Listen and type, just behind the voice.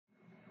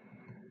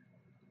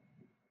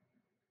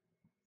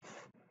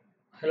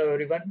Hello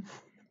everyone.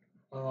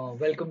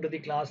 Welcome to the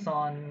class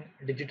on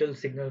digital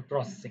signal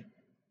processing.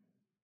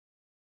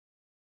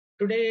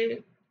 Today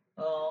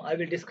I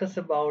will discuss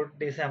about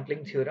the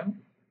sampling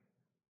theorem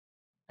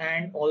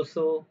and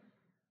also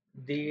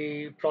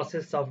the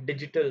process of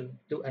digital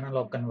to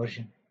analog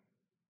conversion.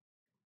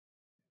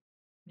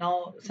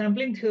 Now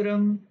sampling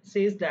theorem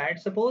says that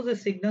suppose a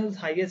signal's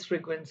highest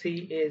frequency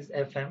is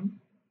FM.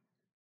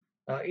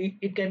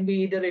 It can be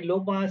either a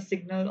low pass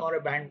signal or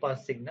a band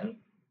pass signal.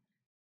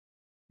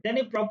 Then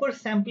a proper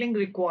sampling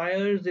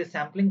requires a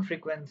sampling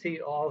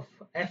frequency of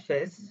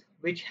Fs,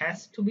 which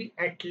has to be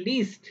at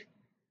least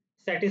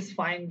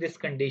satisfying this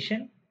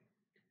condition.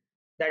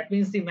 That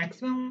means the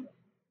maximum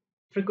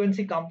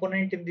frequency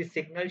component in the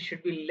signal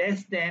should be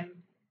less than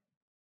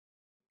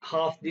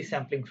half the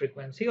sampling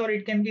frequency, or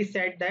it can be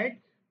said that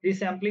the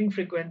sampling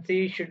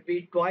frequency should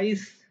be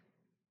twice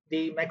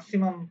the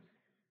maximum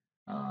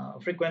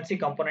frequency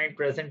component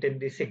present in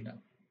the signal.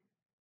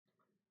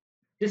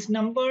 This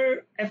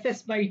number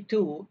Fs by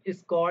 2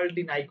 is called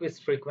the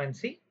Nyquist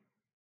frequency,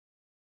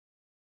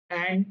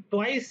 and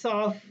twice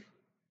of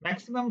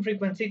maximum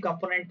frequency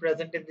component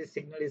present in the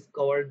signal is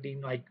called the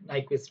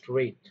Nyquist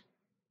rate.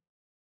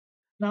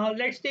 Now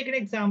let's take an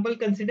example.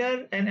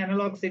 Consider an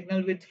analog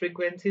signal with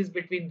frequencies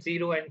between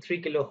 0 and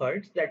 3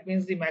 kilohertz. That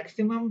means the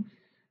maximum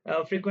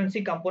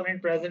frequency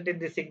component present in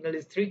the signal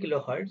is 3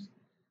 kilohertz.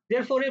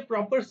 Therefore, a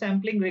proper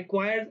sampling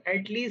requires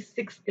at least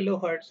 6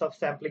 kilohertz of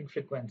sampling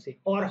frequency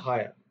or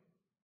higher.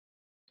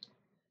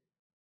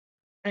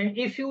 And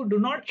if you do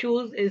not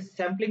choose a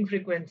sampling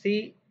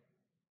frequency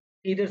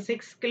either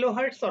 6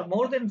 kilohertz or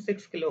more than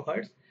 6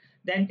 kilohertz,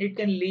 then it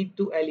can lead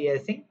to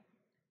aliasing.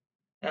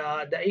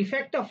 The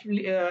effect of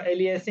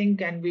aliasing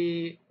can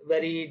be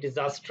very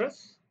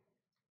disastrous.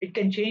 It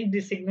can change the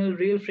signal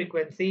real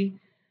frequency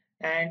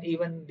and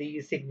even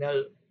the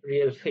signal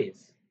real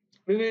phase.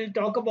 We will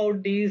talk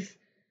about these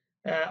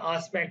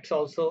aspects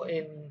also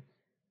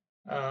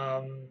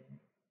um,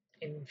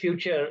 in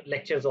future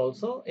lectures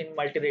also in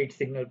multi-rate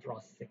signal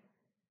processing.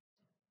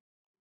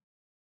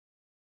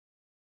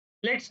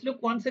 Let's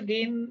look once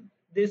again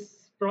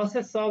this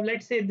process of,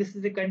 let's say this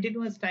is a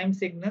continuous time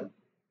signal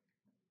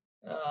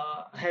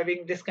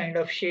having this kind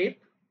of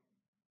shape.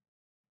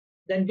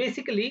 Then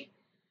basically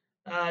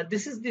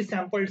this is the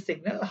sampled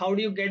signal. How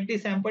do you get the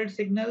sampled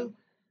signal?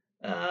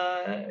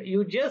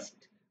 You just,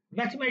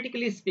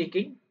 mathematically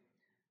speaking,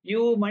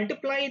 you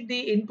multiply the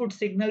input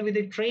signal with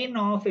a train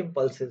of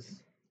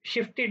impulses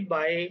shifted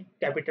by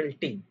capital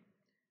T.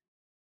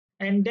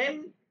 And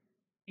then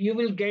you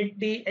will get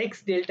the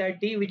x delta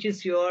t, which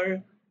is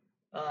your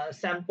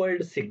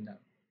sampled signal.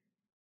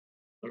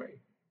 All right.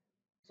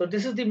 So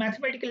this is the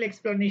mathematical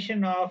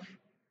explanation of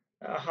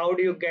how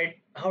do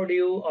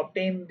you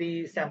obtain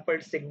the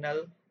sampled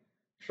signal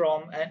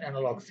from an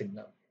analog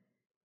signal.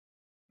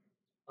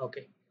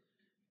 Okay.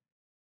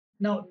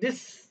 Now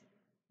this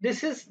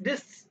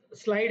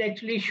slide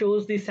actually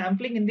shows the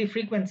sampling in the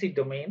frequency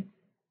domain,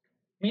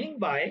 meaning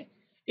by,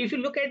 if you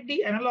look at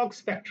the analog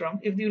spectrum,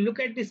 if you look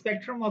at the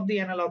spectrum of the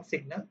analog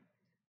signal,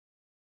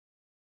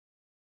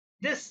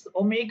 this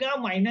omega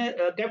minus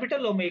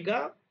capital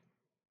omega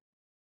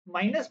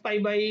minus pi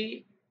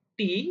by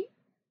t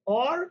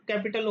or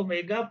capital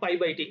omega pi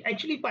by t.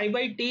 Actually, pi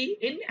by t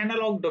in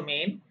analog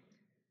domain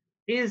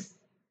is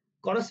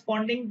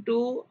corresponding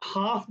to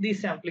half the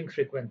sampling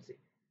frequency.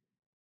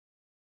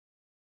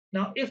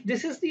 Now, if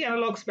this is the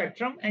analog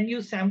spectrum and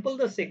you sample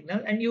the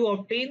signal and you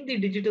obtain the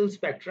digital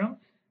spectrum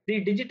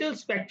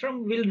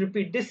will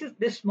repeat. This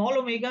small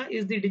omega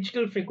is the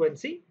digital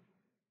frequency,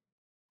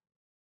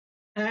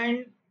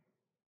 and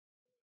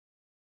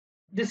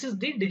this is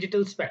the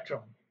digital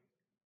spectrum.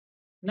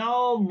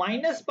 Now,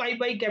 minus pi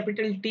by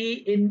capital T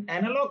in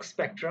analog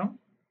spectrum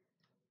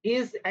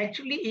is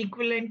actually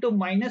equivalent to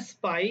minus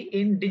pi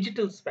in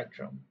digital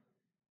spectrum.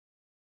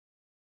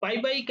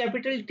 Pi by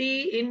capital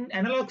T in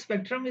analog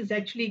spectrum is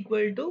actually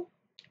equal to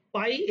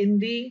pi in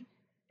the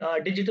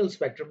digital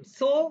spectrum.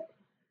 So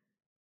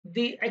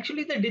the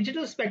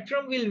digital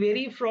spectrum will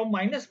vary from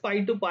minus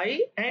pi to pi,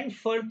 and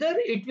further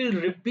it will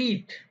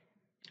repeat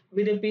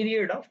with a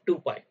period of 2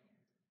 pi.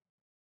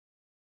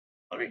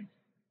 All right.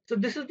 So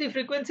this is the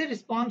frequency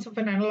response of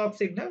an analog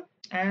signal,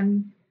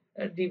 and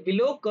the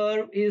below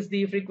curve is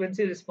the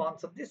frequency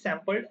response of the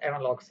sampled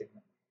analog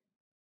signal.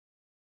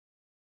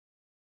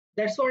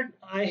 That's what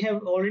I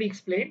have already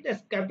explained.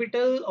 As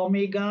capital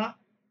omega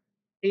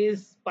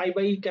is pi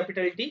by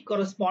capital T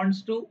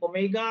corresponds to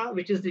omega,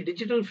 which is the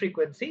digital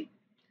frequency,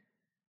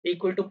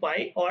 equal to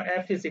pi, or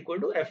f is equal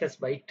to fs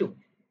by 2.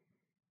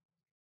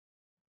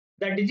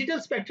 The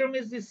digital spectrum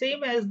is the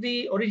same as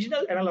the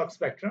original analog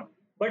spectrum,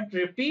 but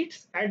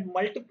repeats at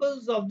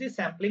multiples of the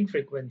sampling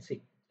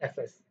frequency,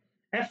 fs.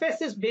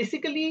 Fs is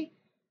basically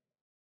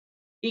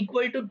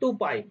equal to 2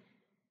 pi,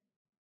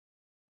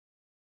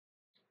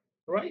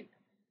 right?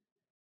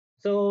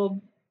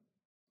 So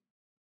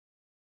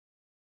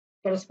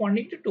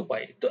corresponding to 2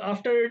 pi.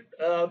 After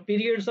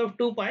periods of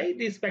 2 pi,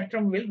 the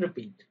spectrum will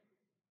repeat.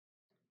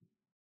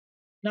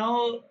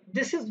 Now,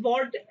 this is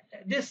what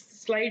this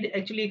slide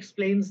actually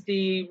explains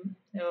the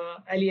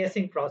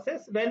aliasing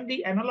process when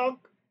the analog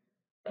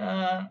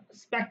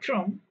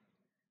spectrum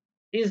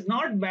is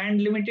not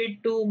band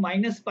limited to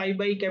minus pi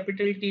by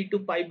capital T to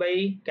pi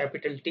by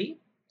capital T.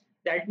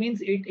 That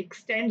means it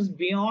extends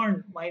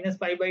beyond minus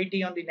pi by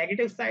T on the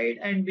negative side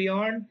and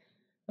beyond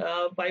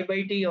pi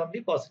by T on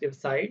the positive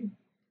side.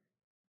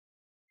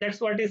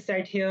 That's what is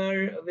said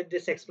here with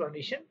this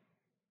explanation.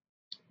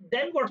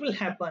 Then what will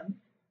happen?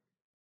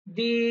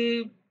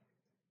 The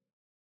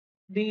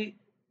the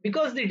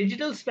Because the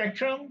digital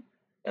spectrum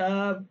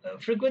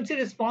frequency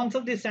response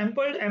of the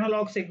sampled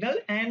analog signal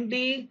and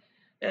the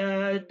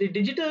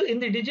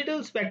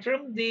digital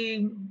spectrum,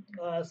 the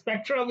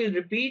spectra will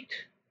repeat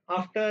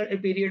after a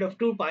period of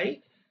 2 pi,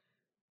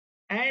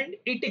 and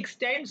it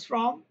extends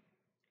from.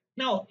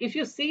 Now if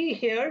you see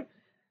here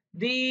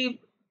the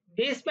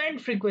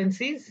baseband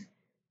frequencies,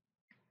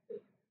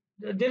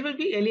 there will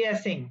be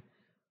aliasing.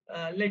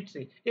 Let's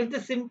see, if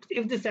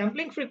the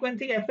sampling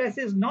frequency fs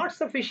is not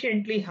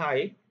sufficiently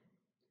high,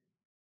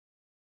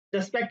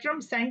 the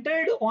spectrum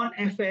centered on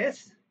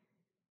fs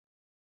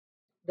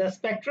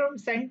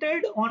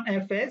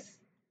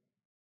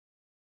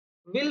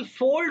will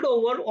fold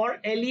over or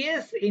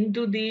alias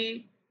into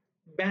the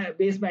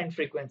baseband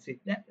frequency.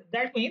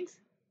 That means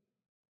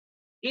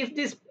if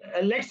this,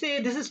 let's say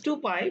this is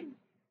 2 pi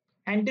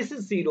and this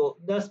is 0,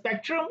 the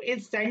spectrum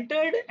is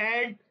centered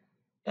at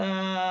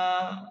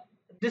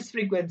this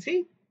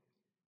frequency,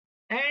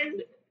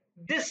 and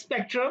this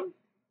spectrum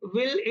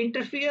will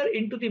interfere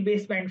into the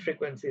baseband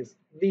frequencies.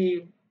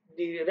 The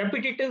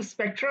repetitive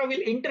spectra will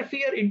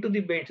interfere into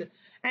the base,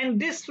 and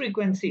this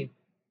frequency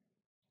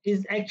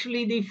is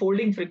actually the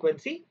folding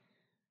frequency.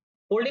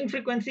 Folding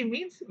frequency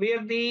means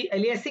where the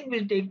aliasing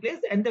will take place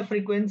and the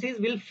frequencies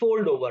will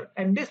fold over,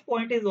 and this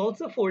point is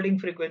also folding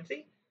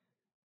frequency,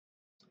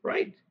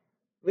 right,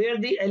 where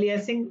the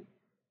aliasing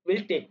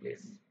will take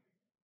place.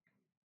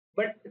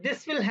 But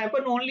this will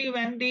happen only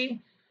when the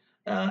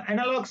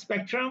analog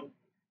spectrum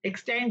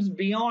extends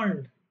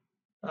beyond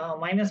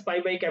minus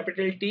pi by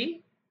capital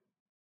T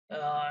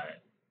uh,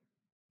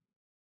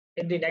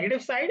 in the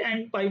negative side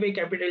and pi by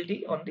capital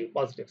T on the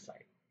positive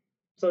side.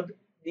 So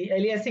the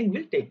aliasing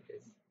will take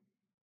place.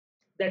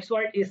 That's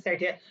what is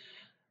said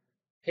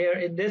here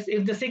in this.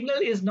 If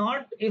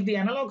the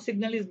analog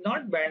signal is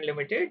not band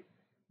limited,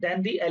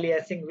 then the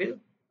aliasing will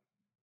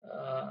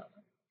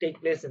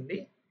take place in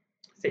the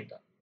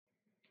signal.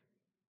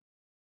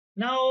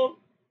 Now,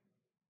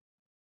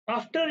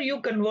 after you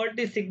convert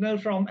the signal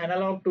from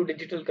analog to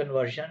digital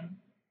conversion,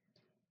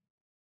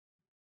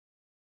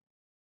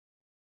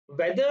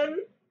 whether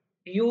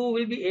you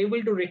will be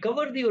able to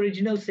recover the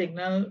original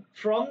signal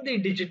from the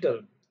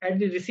digital at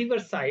the receiver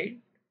side,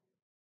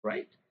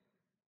 right?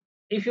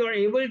 If you are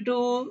able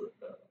to,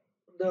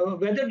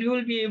 whether you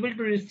will be able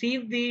to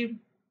receive the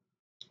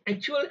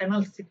actual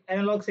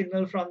analog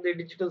signal from the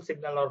digital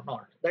signal or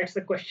not, that's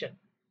the question.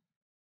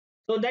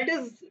 So that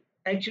is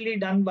actually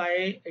done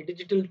by a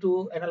digital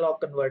to analog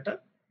converter,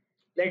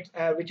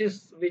 which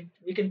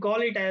we can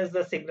call it as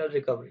the signal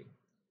recovery.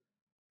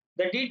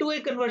 The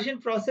D2A conversion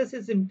process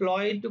is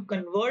employed to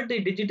convert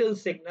the digital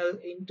signal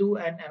into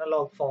an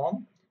analog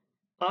form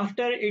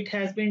after it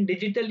has been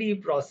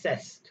digitally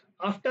processed.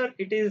 After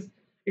it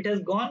has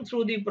gone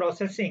through the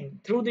processing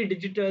through the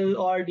digital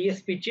or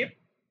DSP chip,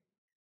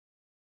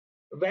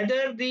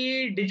 whether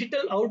the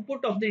digital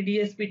output of the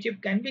DSP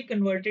chip can be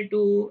converted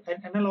to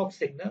an analog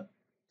signal.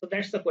 So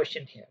that's the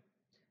question here.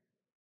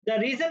 The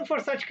reason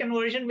for such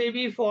conversion may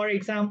be, for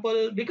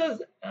example,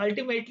 because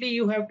ultimately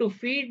you have to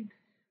feed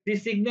the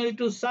signal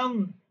to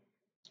some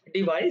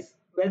device,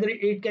 whether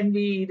it can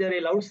be either a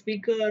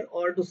loudspeaker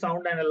or to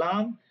sound an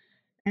alarm,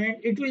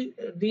 and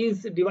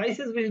these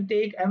devices will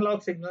take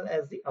analog signal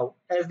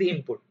as the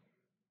input.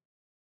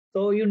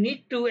 So you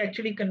need to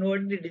actually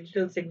convert the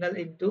digital signal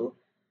into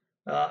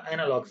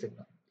analog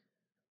signal.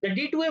 The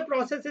D2A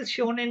process is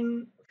shown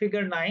in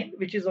figure 9,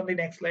 which is on the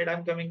next slide.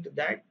 I'm coming to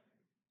that.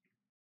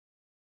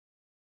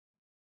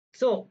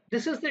 So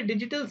this is the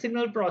digital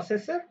signal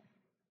processor.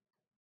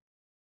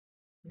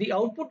 The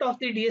output of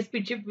the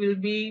DSP chip will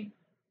be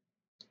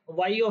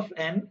y of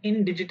n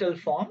in digital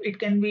form. It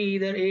can be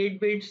either 8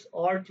 bits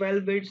or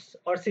 12 bits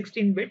or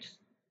 16 bits.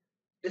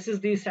 This is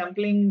the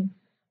sampled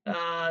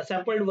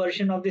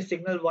version of the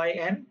signal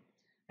yn,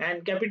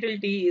 and capital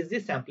T is the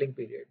sampling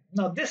period.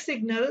 Now this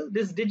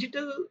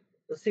digital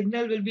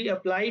signal will be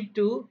applied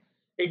to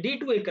a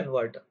D2A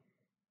converter.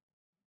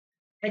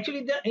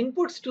 Actually, the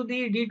inputs to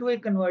the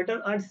D2A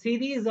converter are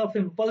series of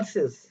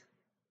impulses,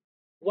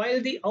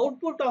 while the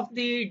output of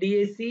the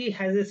DAC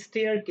has a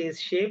staircase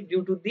shape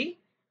due to the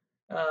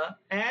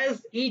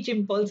as each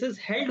impulse is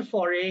held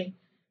for a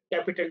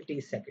capital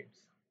T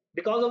seconds.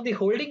 Because of the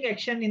holding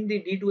action in the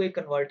D2A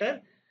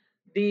converter,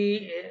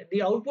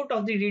 the output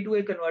of the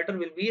D2A converter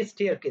will be a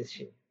staircase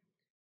shape.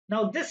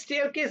 Now this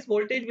staircase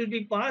voltage will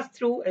be passed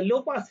through a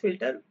low pass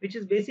filter, which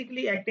is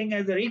basically acting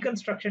as a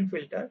reconstruction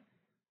filter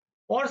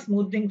or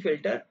smoothing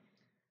filter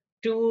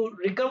to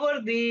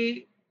recover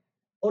the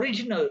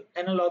original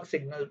analog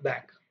signal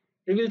back.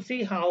 We will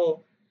see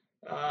how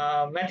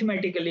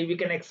mathematically we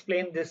can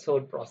explain this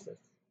whole process.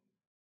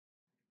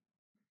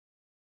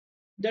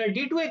 The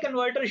D2A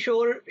converter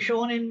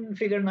shown in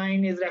figure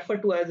 9 is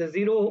referred to as a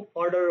zero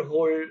order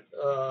hold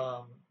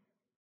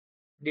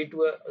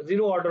D2A,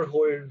 zero order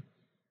hold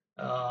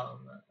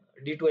um,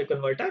 D2A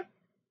converter.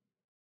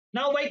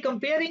 Now, by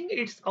comparing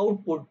its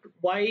output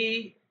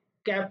y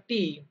cap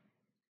t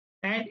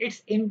and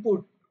its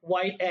input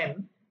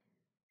yn,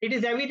 it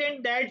is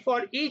evident that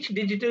for each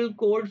digital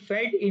code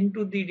fed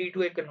into the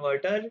D2A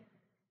converter,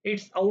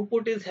 its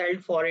output is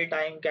held for a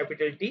time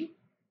capital T.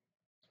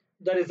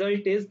 The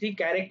result is the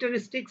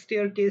characteristic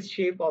staircase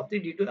shape of the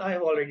D2A. I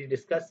have already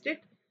discussed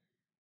it.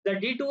 The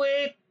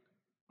D2A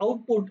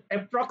output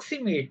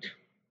approximates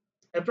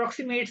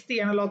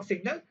the analog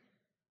signal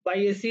by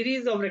a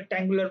series of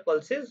rectangular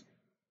pulses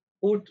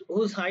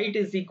whose height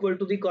is equal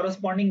to the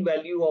corresponding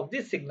value of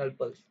the signal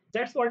pulse.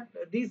 That's what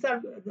these are.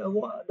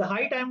 The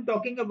height I am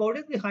talking about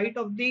is the height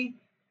of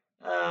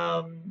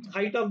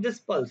this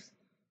pulse.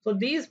 So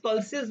these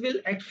pulses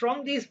will act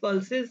from these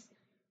pulses,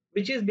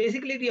 which is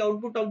basically the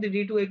output of the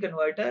D2A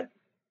converter.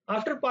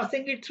 After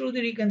passing it through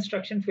the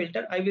reconstruction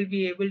filter, I will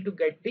be able to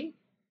get the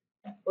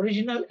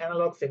original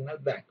analog signal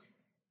back.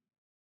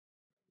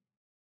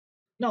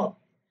 Now,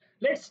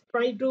 let's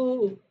try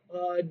to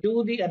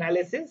do the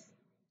analysis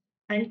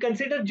and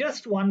consider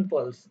just one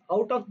pulse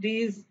out of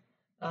these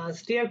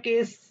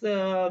staircase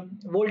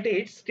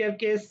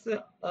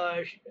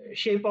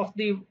shape of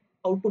the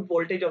output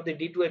voltage of the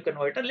D2A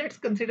converter. Let's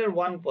consider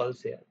one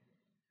pulse here,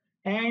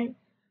 and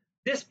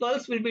this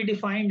pulse will be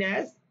defined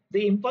as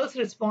the impulse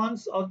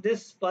response of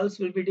this pulse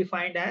will be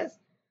defined as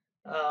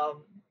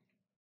um,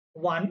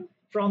 1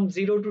 from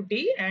 0 to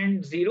t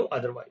and 0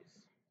 otherwise.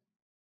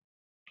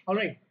 All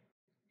right,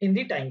 in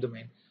the time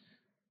domain.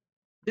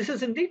 This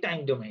is in the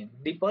time domain.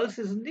 The pulse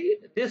is in the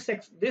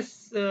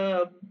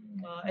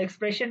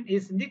expression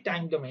is in the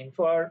time domain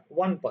for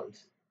one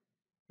pulse.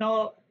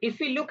 Now, if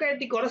we look at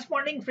the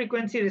corresponding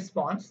frequency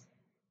response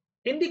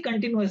in the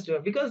continuous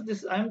domain, because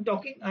this I'm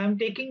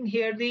taking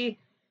here the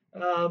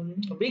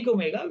big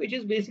omega, which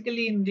is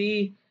basically in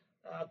the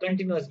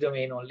continuous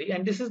domain only,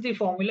 and this is the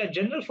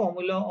general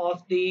formula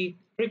of the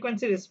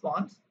frequency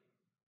response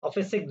of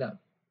a signal,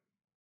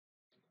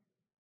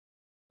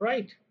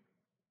 right?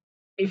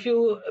 If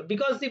you,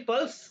 because the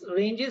pulse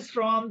ranges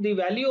from the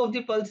value of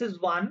the pulse is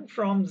 1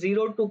 from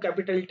 0 to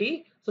capital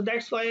T, so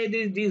that's why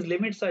these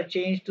limits are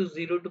changed to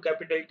 0 to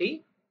capital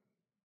T,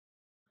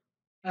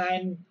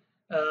 and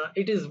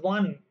it is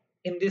 1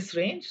 in this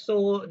range,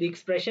 so the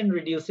expression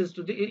reduces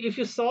to the, if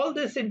you solve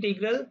this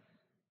integral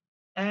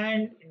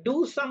and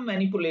do some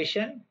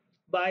manipulation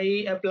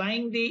by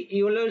applying the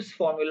Euler's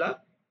formula,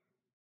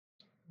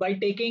 by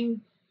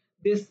taking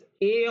this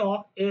a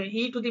of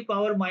e to the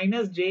power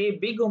minus j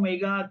big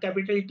omega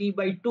capital T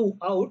by 2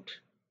 out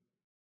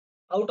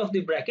of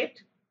the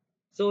bracket.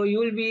 So you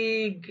will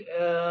be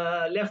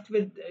left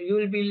with, you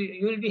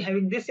will be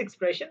having this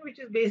expression, which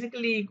is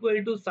basically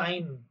equal to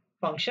sine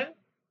function,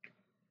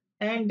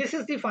 and this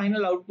is the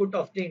final output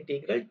of the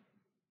integral,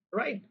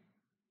 right?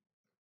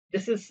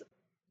 This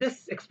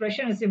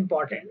expression is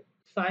important,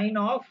 sine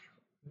of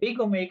big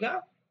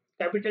omega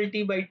capital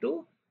T by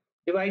 2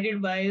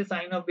 divided by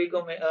sine of big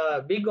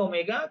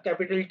omega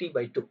capital T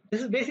by 2.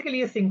 This is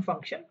basically a sinc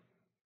function,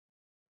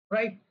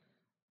 right?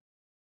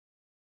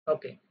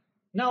 Okay.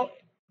 Now,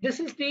 this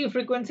is the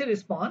frequency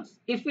response.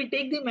 If we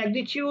take the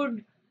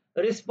magnitude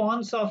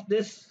response of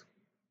this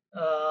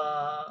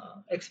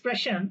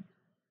expression,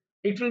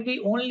 it will be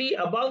only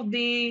above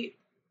the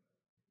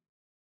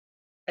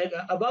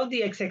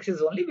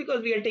x-axis only,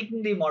 because we are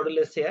taking the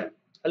modulus here.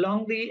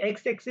 Along the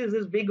x-axis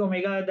is big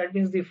omega, that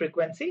means the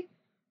frequency,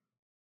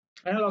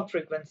 analog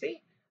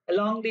frequency.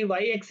 Along the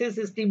y-axis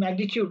is the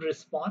magnitude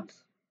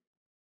response.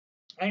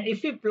 And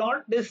if we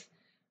plot this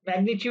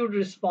magnitude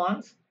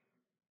response,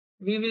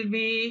 we will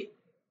be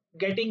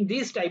getting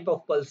these type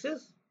of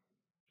pulses.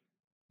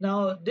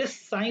 Now, this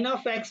sine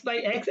of x by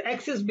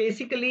x is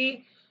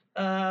basically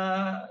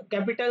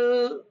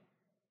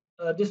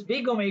this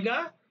big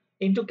omega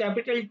into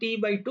capital T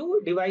by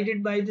 2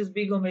 divided by this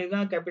big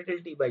omega capital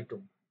T by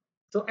 2.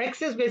 So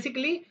x is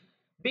basically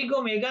big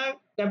omega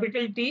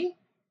capital T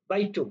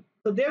by 2.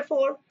 So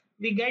therefore,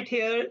 we get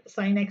here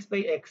sine x by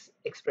x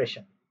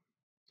expression.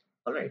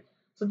 All right.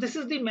 So this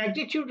is the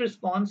magnitude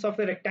response of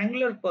a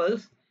rectangular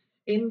pulse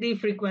in the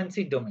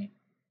frequency domain.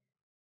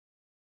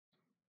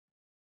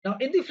 Now,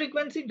 in the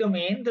frequency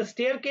domain, the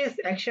staircase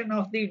action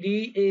of the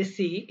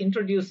DAC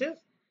introduces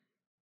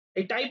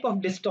a type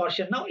of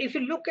distortion. Now, if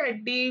you look at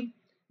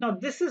now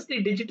this is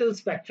the digital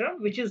spectrum,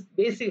 which is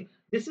basic.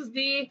 This is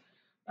the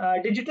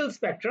digital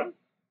spectrum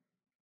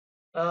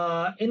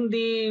in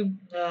the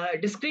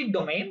discrete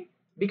domain,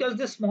 because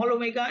this small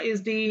omega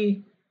is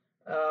the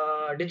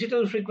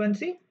digital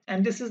frequency,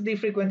 and this is the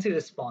frequency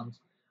response.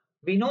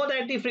 We know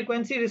that the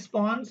frequency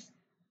response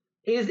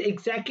is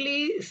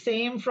exactly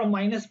same from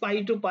minus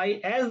pi to pi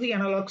as the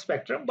analog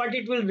spectrum, but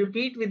it will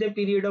repeat with a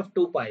period of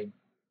 2 pi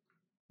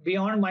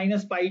beyond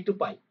minus pi to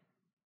pi.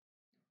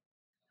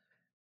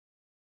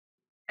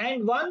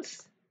 And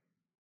once,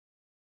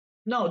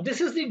 now this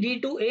is the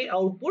D2A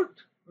output,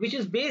 which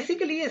is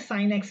basically a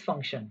sine x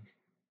function.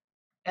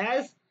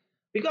 as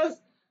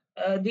because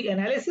the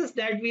analysis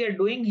that we are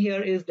doing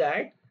here is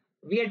that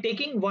we are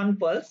taking one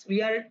pulse,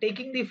 we are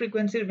taking the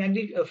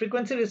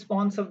frequency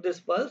response of this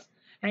pulse,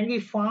 and we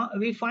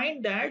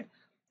find that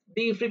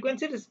the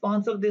frequency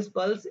response of this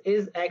pulse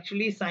is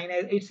actually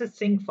it's a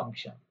sinc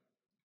function.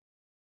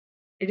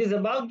 It is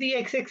above the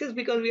x-axis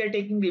because we are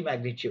taking the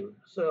magnitude,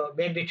 so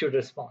magnitude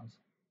response.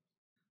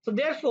 So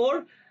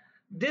therefore,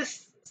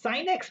 this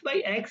sin x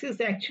by x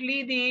is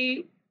actually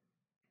the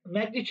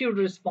magnitude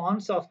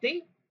response of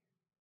the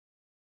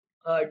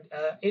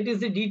it is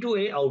the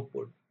D2A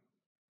output.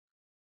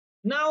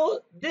 Now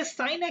this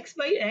sin x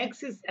by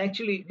x is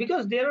actually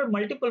because there are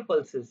multiple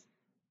pulses.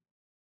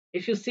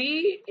 If you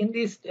see in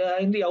this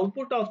in the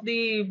output of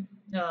the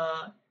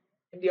uh,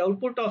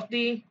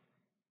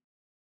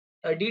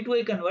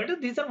 D2A converter,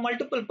 these are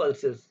multiple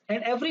pulses,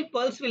 and every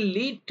pulse will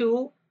lead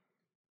to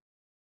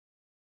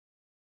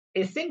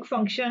a sinc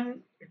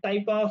function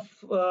type of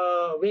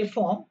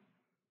waveform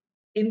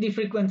in the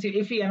frequency.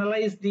 If we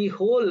analyze the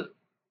whole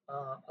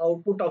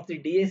output of the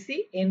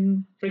DAC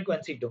in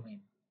frequency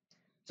domain,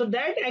 so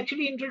that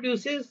actually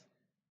introduces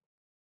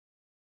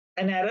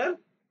an error.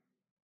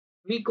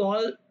 We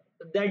call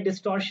that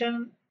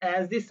distortion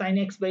as the sin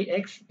x by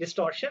x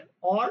distortion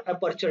or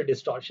aperture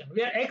distortion,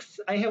 where x,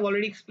 I have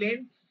already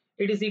explained,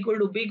 it is equal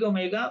to big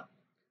omega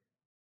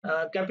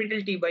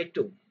capital T by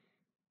 2.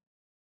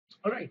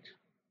 All right.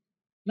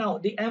 Now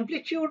the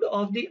amplitude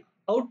of the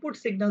output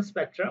signal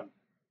spectrum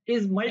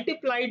is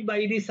multiplied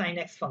by the sin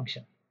x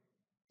function,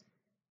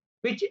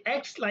 which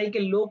acts like a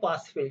low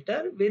pass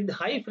filter with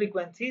high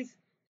frequencies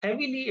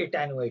heavily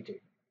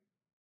attenuated.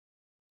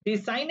 The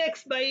sin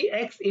x by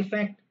x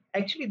effect,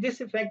 actually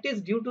this effect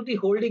is due to the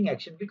holding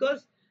action,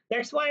 because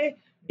that's why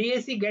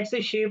DAC gets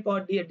a shape,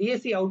 or the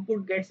DAC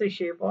output gets a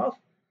shape of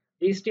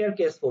the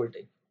staircase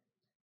voltage.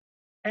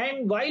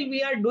 And while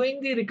we are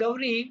doing the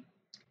recovery,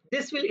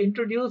 this will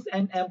introduce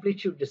an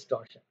amplitude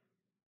distortion.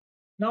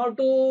 Now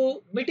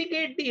to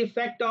mitigate the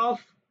effect of,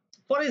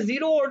 for a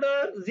zero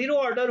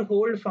order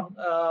hold from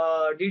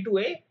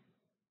D2A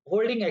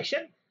holding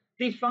action,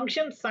 the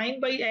function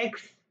sin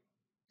x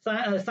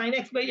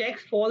by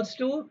x falls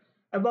to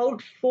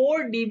about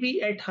 4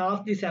 dB at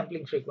half the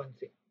sampling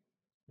frequency,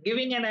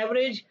 giving an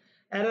average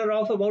error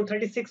of about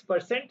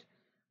 36%.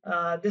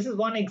 This is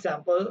one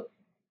example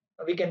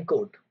we can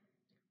quote.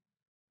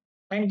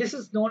 And this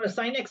is known as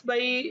sin x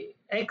by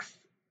x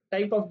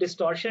type of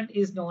distortion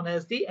is known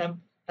as the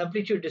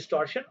amplitude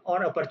distortion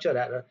or aperture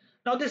error.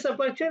 Now this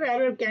aperture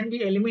error can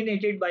be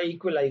eliminated by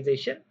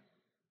equalization.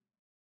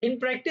 In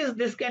practice,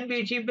 this can be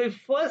achieved by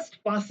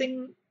first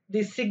passing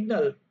the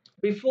signal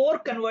before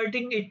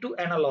converting it to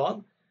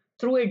analog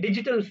through a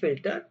digital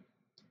filter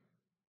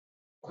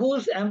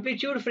whose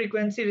amplitude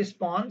frequency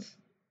response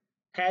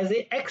has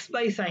a x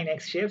by sin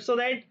x shape, so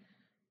that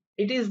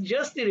it is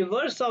just the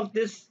reverse of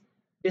this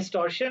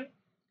distortion.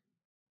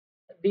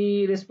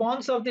 The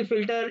response of the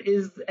filter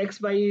is x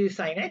by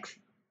sin x.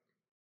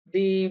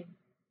 The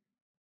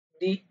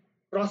the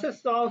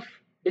process of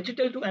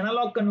digital to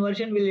analog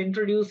conversion will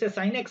introduce a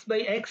sin x by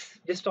x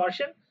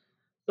distortion,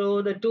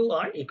 so the two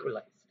are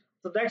equalized.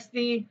 So that's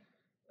the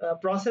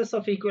process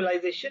of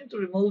equalization to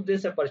remove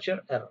this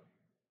aperture error.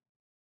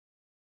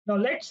 Now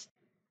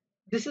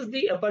this is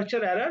the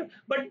aperture error,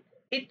 but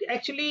it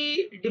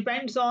actually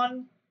depends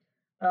on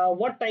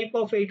what type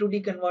of A to D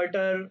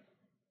converter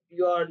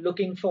you are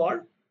looking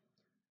for.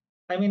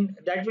 I mean,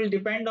 that will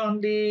depend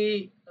on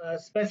the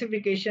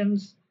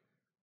specifications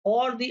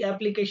or the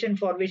application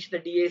for which the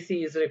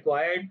DAC is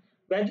required.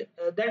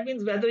 That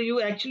means whether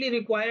you actually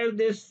require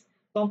this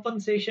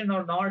compensation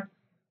or not,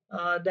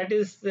 that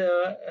is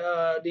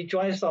the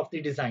choice of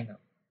the designer.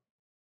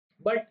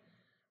 But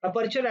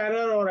aperture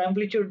error or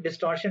amplitude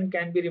distortion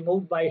can be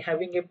removed by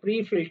having a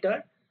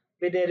pre-filter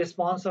with a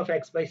response of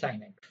x by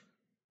sin x.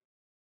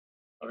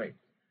 All right.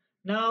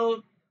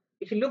 Now,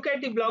 if you look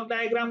at the block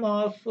diagram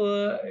of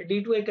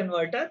D2A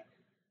converter,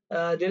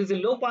 there is a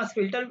low pass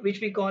filter which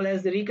we call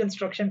as the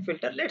reconstruction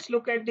filter. Let's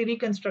look at the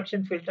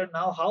reconstruction filter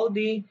now. How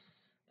the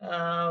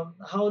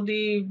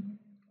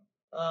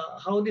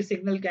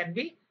signal can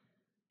be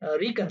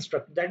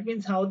reconstructed. That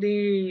means how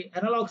the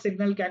analog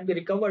signal can be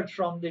recovered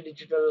from the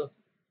digital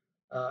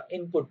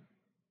input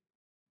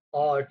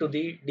or to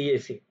the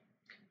DAC.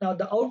 Now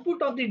the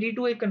output of the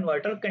D2A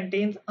converter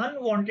contains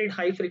unwanted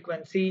high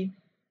frequency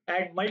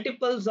at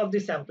multiples of the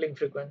sampling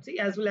frequency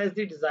as well as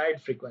the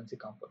desired frequency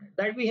component.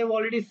 That we have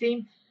already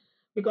seen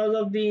because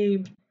of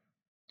the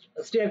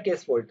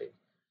staircase voltage.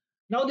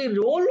 Now the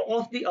role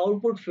of the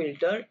output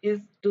filter is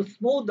to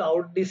smooth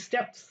out the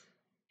steps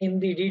in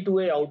the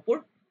D2A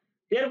output,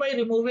 thereby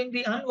removing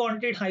the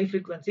unwanted high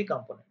frequency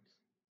components.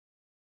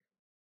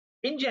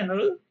 In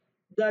general,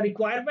 the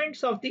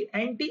requirements of the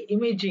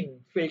anti-imaging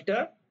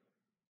filter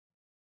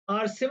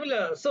are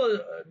similar. So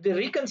the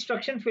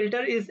reconstruction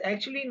filter is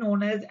actually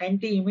known as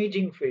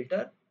anti-imaging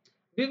filter.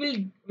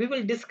 We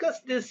will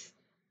discuss this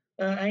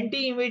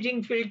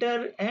anti-imaging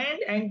filter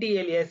and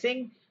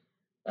anti-aliasing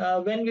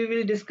when we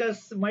will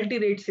discuss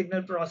multi-rate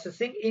signal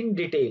processing in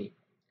detail.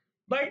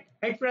 But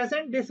at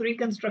present, this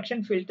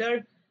reconstruction filter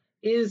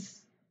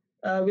is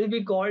will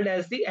be called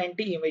as the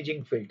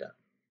anti-imaging filter.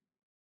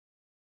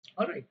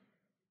 All right.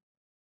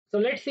 So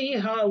let's see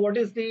how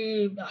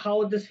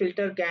this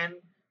filter can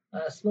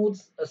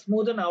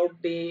smoothen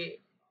out the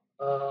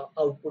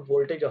output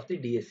voltage of the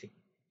DAC.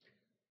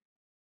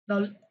 Now,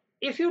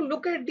 if you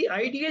look at the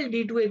ideal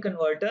D to A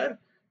converter,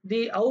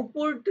 the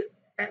output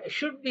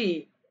should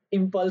be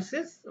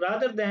impulses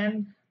rather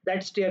than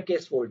that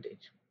staircase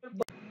voltage.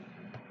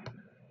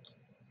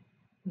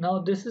 Now,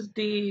 this is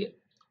the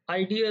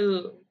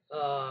ideal.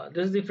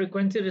 This is the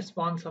frequency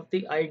response of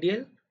the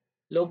ideal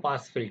low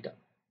pass filter.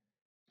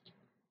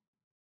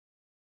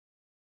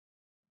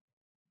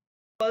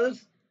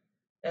 Pulse,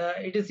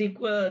 it is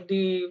equal.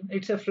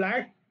 It's a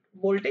flat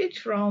voltage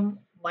from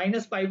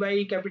minus pi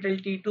by capital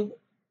T to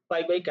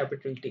pi by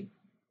capital T,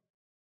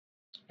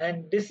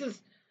 and this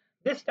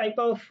type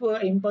of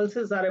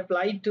impulses are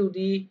applied to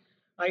the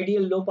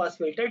ideal low pass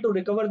filter to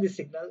recover the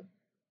signal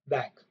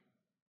back.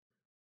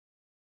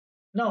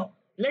 Now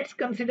let's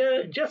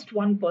consider just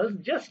one pulse,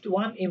 just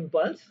one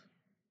impulse,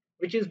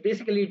 which is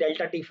basically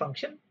delta t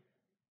function,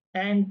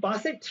 and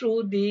pass it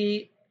through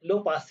the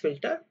low pass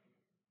filter,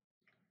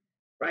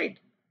 right?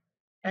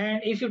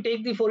 And if you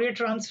take the Fourier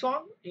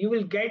transform, you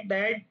will get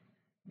that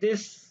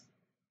this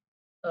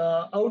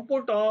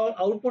output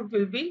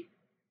will be,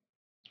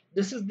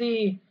 this is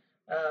the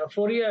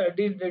Fourier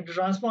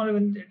transform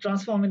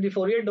in the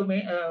Fourier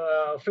domain,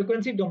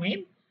 frequency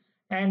domain,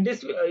 and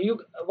this you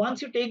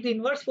once you take the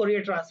inverse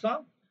Fourier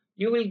transform,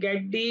 you will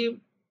get the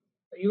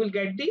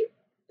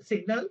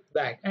signal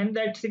back, and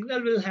that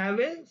signal will have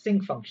a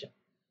sinc function,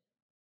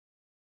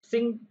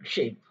 sinc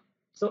shape.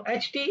 So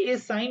ht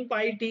is sine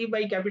pi t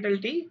by capital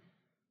T,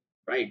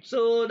 right?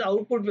 So the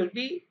output will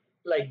be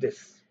like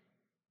this.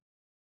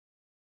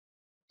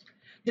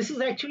 This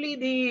is actually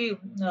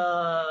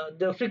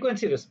the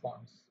frequency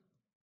response,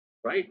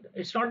 right?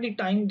 It's not the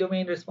time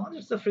domain response,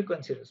 it's the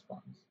frequency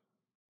response.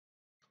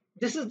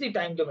 This is the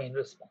time domain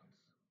response.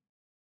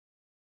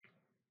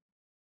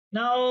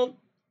 Now,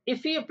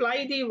 if we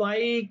apply the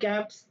y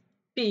caps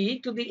t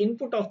to the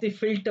input of the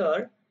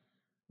filter,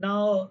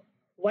 now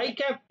y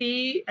cap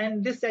t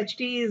and this ht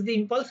is the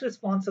impulse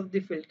response of the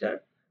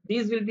filter.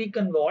 These will be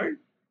convolved,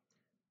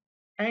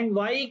 and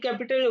y cap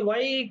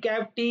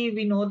t,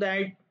 we know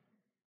that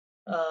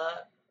uh,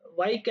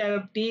 y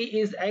cap t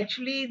is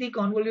actually the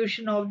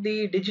convolution of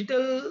the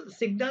digital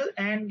signal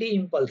and the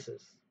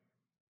impulses.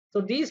 So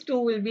these two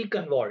will be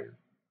convolved.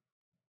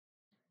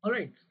 All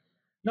right.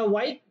 Now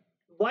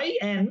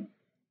yn,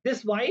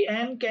 this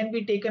yn can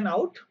be taken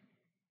out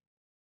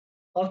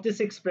of this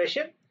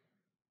expression,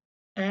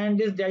 and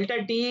this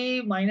delta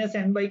t minus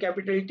n by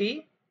capital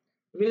T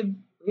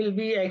will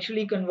be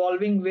actually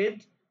convolving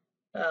with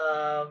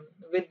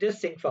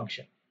this sinc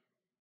function.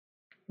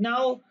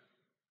 Now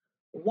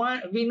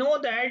we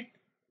know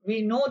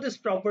this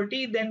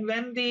property, then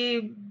when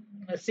the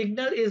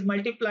signal is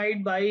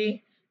multiplied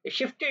by a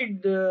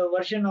shifted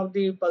version of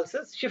the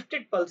pulses,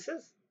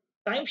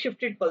 time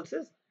shifted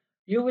pulses,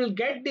 you will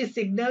get the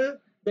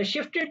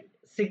shifted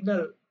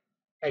signal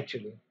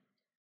actually.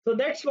 So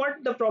that's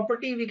what the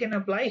property we can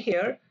apply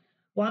here.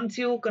 Once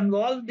you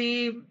convolve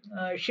the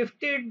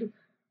shifted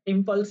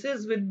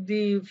impulses with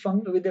the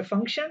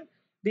function,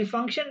 the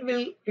function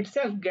will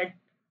itself get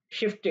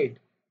shifted.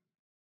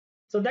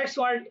 So that's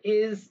what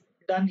is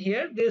done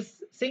here.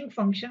 This sinc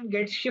function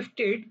gets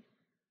shifted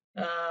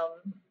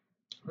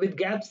with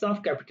gaps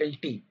of capital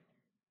T,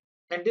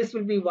 and this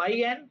will be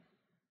yn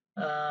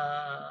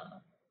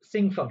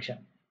sinc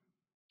function,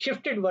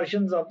 shifted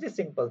versions of the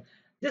sinc pulse.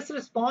 This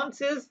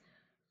response is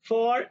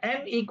for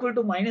n equal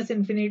to minus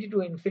infinity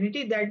to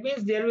infinity. That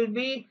means there will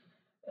be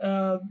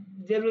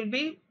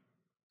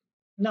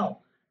now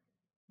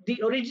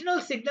the original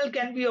signal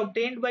can be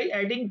obtained by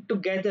adding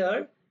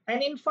together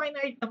an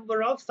infinite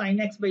number of sin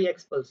x by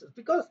x pulses,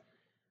 because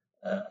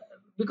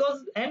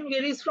n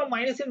varies from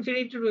minus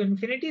infinity to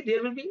infinity.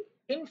 There will be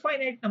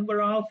infinite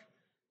number of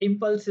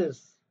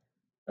impulses,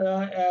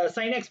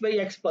 sin x by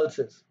x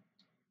pulses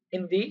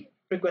in the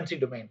frequency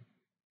domain.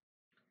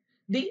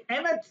 The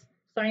nth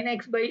sin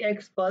x by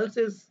x pulse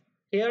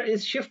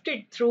is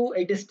shifted through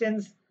a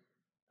distance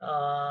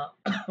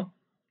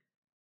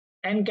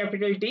n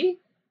capital T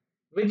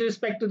with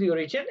respect to the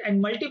origin and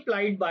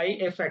multiplied by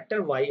a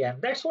factor yn.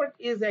 That's what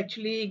is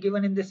actually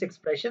given in this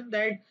expression,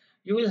 that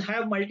you will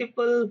have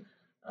multiple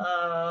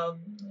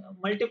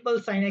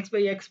sin x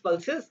by x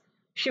pulses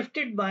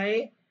shifted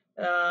by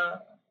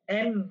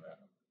n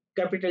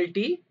capital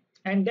T,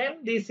 and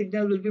then the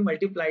signal will be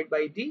multiplied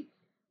by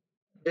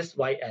this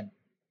yn,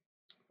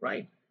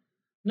 right?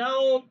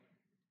 Now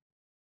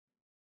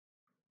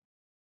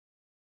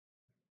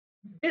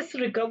this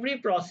recovery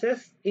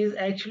process is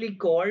actually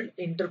called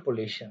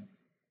interpolation.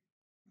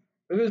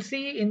 We will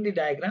see in the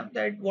diagram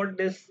that what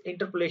this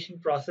interpolation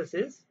process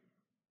is.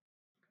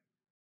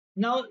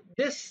 Now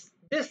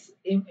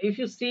if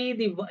you see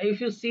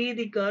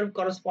the curve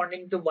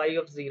corresponding to y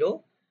of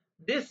 0,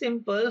 this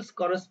impulse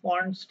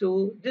corresponds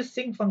to this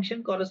sinc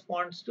function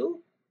corresponds to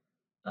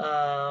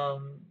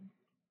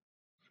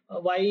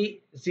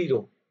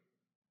y0,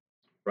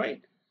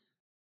 right?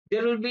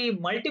 There will be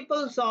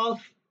multiples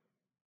of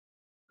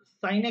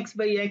sin x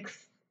by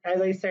x,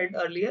 as I said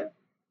earlier,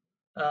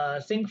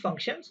 sinc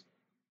functions.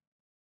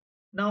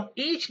 Now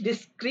each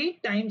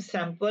discrete time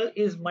sample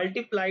is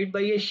multiplied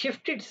by a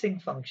shifted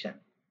sinc function.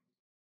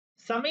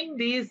 Summing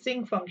these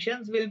sinc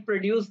functions will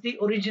produce the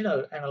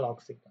original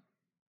analog signal.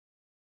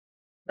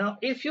 Now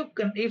if you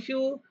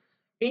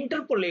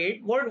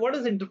interpolate, what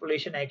is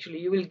interpolation actually?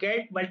 You will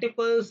get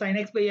multiple sin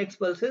x by x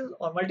pulses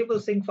or multiple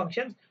sinc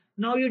functions.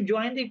 Now you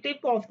join the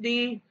tip of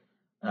these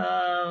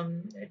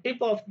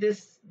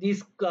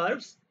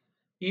curves.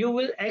 You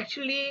will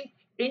actually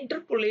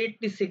interpolate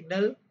the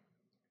signal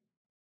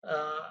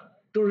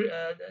to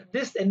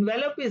this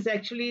envelope is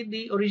actually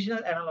the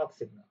original analog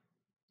signal.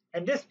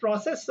 And this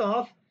process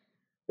of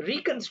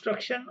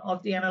reconstruction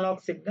of the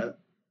analog signal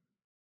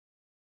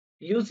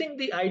using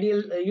the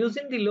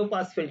low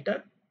pass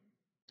filter,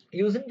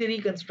 using the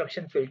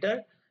reconstruction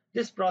filter,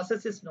 this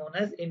process is known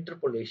as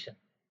interpolation.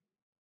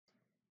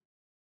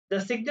 The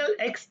signal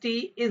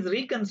xt is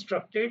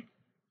reconstructed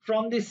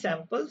from the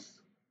samples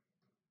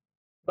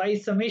by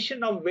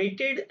summation of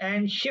weighted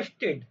and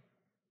shifted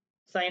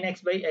sin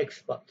x by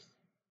x pulse,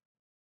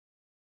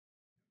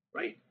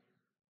 right?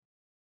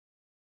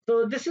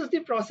 So this is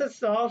the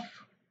process of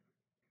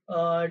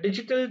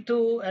digital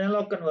to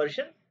analog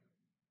conversion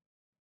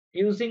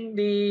using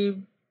the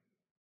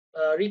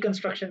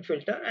reconstruction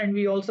filter, and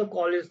we also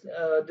call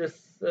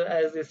this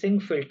as a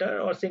sinc filter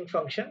or sinc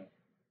function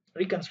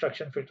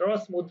reconstruction filter or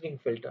smoothing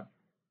filter.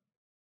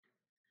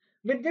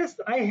 With this,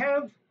 I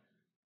have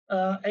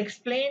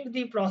explained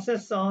the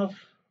process of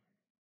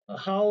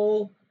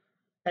how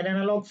an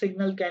analog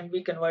signal can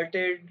be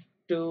converted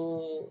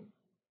to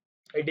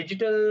a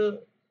digital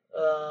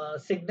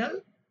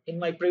signal in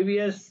my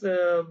previous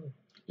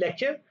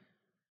lecture.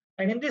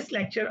 And in this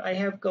lecture, I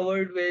have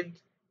covered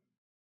with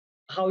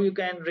how you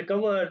can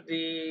recover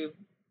the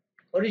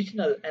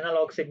original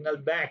analog signal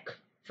back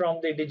from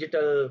the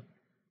digital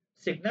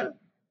signal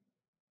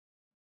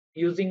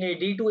using a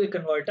D to A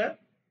converter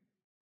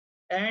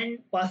and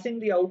passing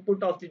the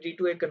output of the D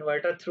to A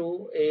converter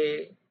through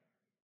a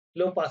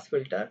low pass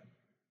filter,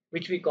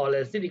 which we call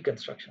as the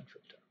reconstruction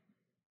filter.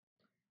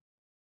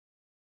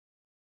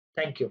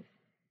 Thank you.